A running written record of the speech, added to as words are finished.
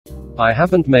I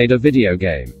haven't made a video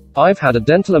game. I've had a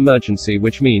dental emergency,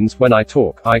 which means when I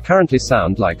talk, I currently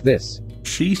sound like this.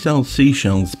 She sells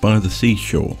seashells by the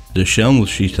seashore. The shells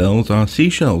she sells are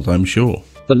seashells, I'm sure.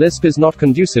 The lisp is not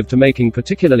conducive to making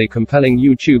particularly compelling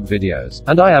YouTube videos,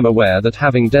 and I am aware that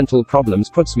having dental problems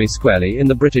puts me squarely in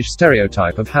the British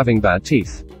stereotype of having bad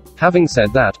teeth. Having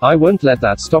said that, I won't let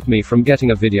that stop me from getting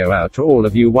a video out to all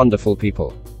of you wonderful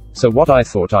people. So what I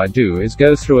thought I'd do is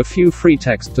go through a few free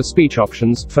text-to-speech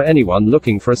options for anyone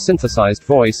looking for a synthesized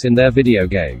voice in their video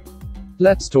game.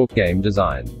 Let's talk game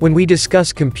design. When we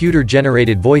discuss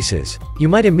computer-generated voices, you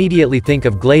might immediately think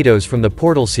of GLaDOS from the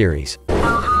Portal series.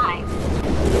 Oh, hi.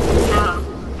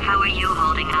 So, how are you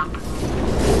holding up?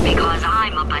 Because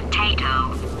I'm a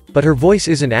potato. But her voice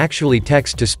isn't actually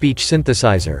text-to-speech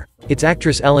synthesizer. It's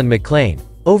actress Ellen McLean,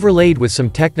 overlaid with some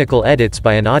technical edits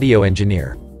by an audio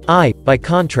engineer. By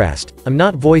contrast, I'm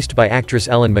not voiced by actress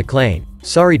Ellen McLean.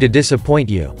 Sorry to disappoint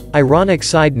you. Ironic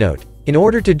side note, in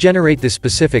order to generate this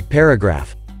specific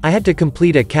paragraph, I had to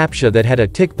complete a CAPTCHA that had a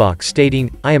tick box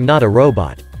stating, "I am not a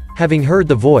robot." Having heard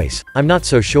the voice, I'm not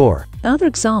so sure. Other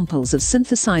examples of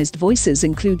synthesized voices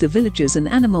include the villagers in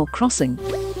Animal Crossing,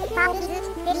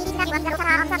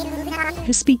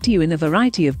 who speak to you in a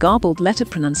variety of garbled letter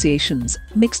pronunciations,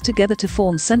 mixed together to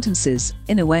form sentences,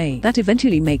 in a way that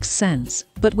eventually makes sense,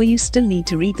 but where you still need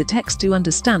to read the text to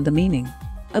understand the meaning.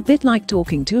 A bit like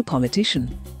talking to a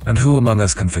politician. And who among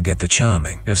us can forget the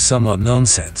charming, if somewhat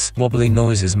nonsense, wobbly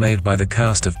noises made by the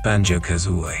cast of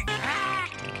Banjo-Kazooie?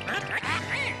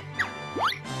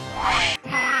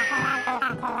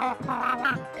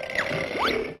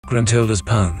 Gruntilda's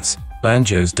puns,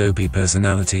 Banjo's dopey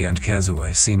personality, and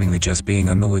Kazooie seemingly just being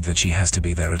annoyed that she has to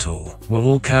be there at all, were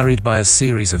all carried by a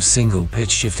series of single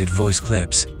pitch-shifted voice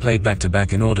clips, played back to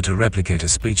back in order to replicate a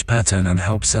speech pattern and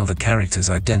help sell the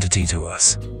character's identity to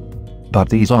us. But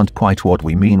these aren't quite what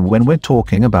we mean when we're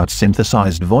talking about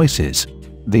synthesized voices.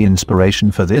 The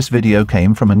inspiration for this video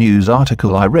came from a news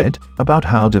article I read about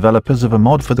how developers of a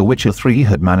mod for The Witcher 3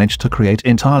 had managed to create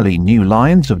entirely new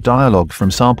lines of dialogue from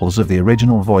samples of the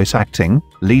original voice acting,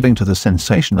 leading to the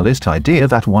sensationalist idea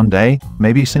that one day,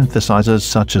 maybe synthesizers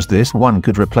such as this one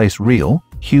could replace real,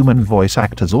 human voice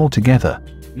actors altogether.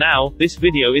 Now, this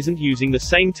video isn't using the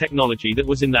same technology that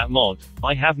was in that mod.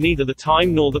 I have neither the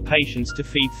time nor the patience to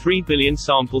feed 3 billion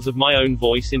samples of my own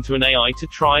voice into an AI to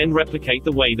try and replicate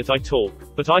the way that I talk.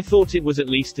 But I thought it was at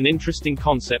least an interesting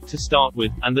concept to start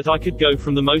with, and that I could go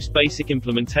from the most basic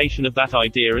implementation of that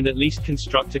idea and at least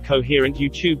construct a coherent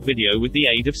YouTube video with the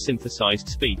aid of synthesized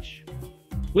speech.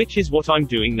 Which is what I'm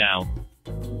doing now.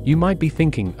 You might be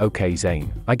thinking, okay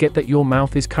Zane, I get that your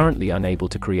mouth is currently unable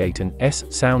to create an S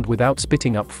sound without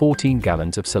spitting up 14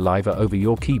 gallons of saliva over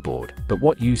your keyboard, but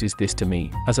what use is this to me,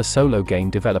 as a solo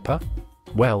game developer?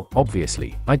 Well,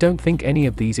 obviously, I don't think any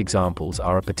of these examples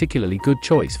are a particularly good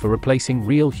choice for replacing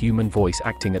real human voice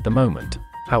acting at the moment.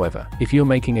 However, if you're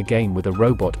making a game with a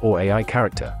robot or AI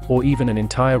character, or even an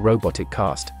entire robotic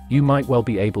cast, you might well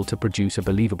be able to produce a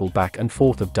believable back and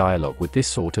forth of dialogue with this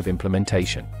sort of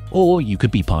implementation. Or you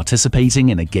could be participating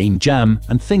in a game jam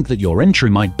and think that your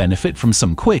entry might benefit from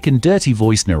some quick and dirty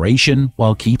voice narration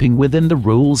while keeping within the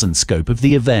rules and scope of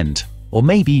the event. Or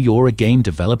maybe you're a game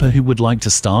developer who would like to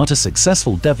start a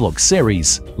successful devlog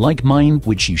series, like mine,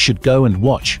 which you should go and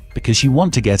watch, because you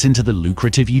want to get into the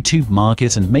lucrative YouTube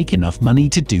market and make enough money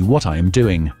to do what I am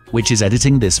doing, which is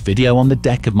editing this video on the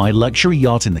deck of my luxury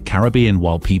yacht in the Caribbean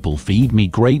while people feed me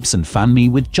grapes and fan me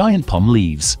with giant palm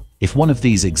leaves. If one of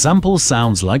these examples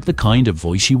sounds like the kind of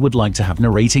voice you would like to have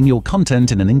narrating your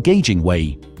content in an engaging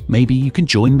way, maybe you can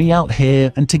join me out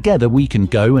here and together we can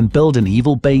go and build an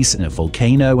evil base in a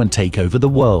volcano and take over the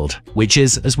world, which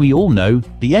is, as we all know,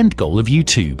 the end goal of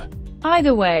YouTube.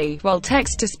 Either way, while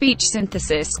text-to-speech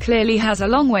synthesis clearly has a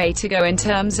long way to go in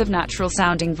terms of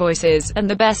natural-sounding voices, and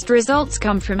the best results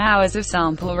come from hours of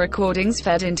sample recordings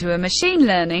fed into a machine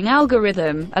learning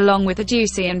algorithm, along with a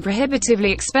juicy and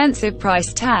prohibitively expensive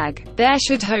price tag, there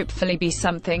should hopefully be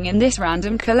something in this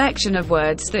random collection of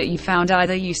words that you found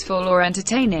either useful or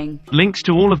entertaining. Links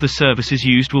to all of the services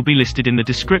used will be listed in the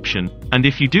description, and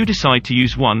if you do decide to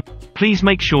use one, please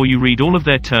make sure you read all of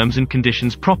their terms and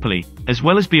conditions properly, as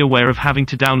well as be aware of having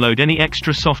to download any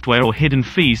extra software or hidden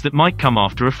fees that might come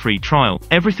after a free trial.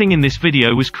 Everything in this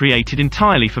video was created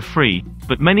entirely for free,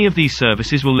 but many of these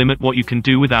services will limit what you can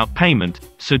do without payment,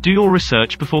 so do your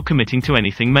research before committing to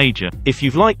anything major. If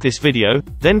you've liked this video,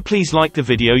 then please like the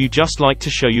video you just liked to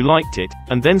show you liked it,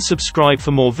 and then subscribe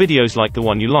for more videos like the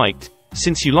one you liked,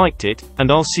 since you liked it, and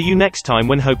I'll see you next time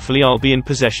when hopefully I'll be in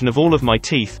possession of all of my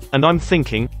teeth, and I'm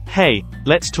thinking, hey,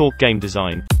 let's talk game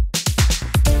design.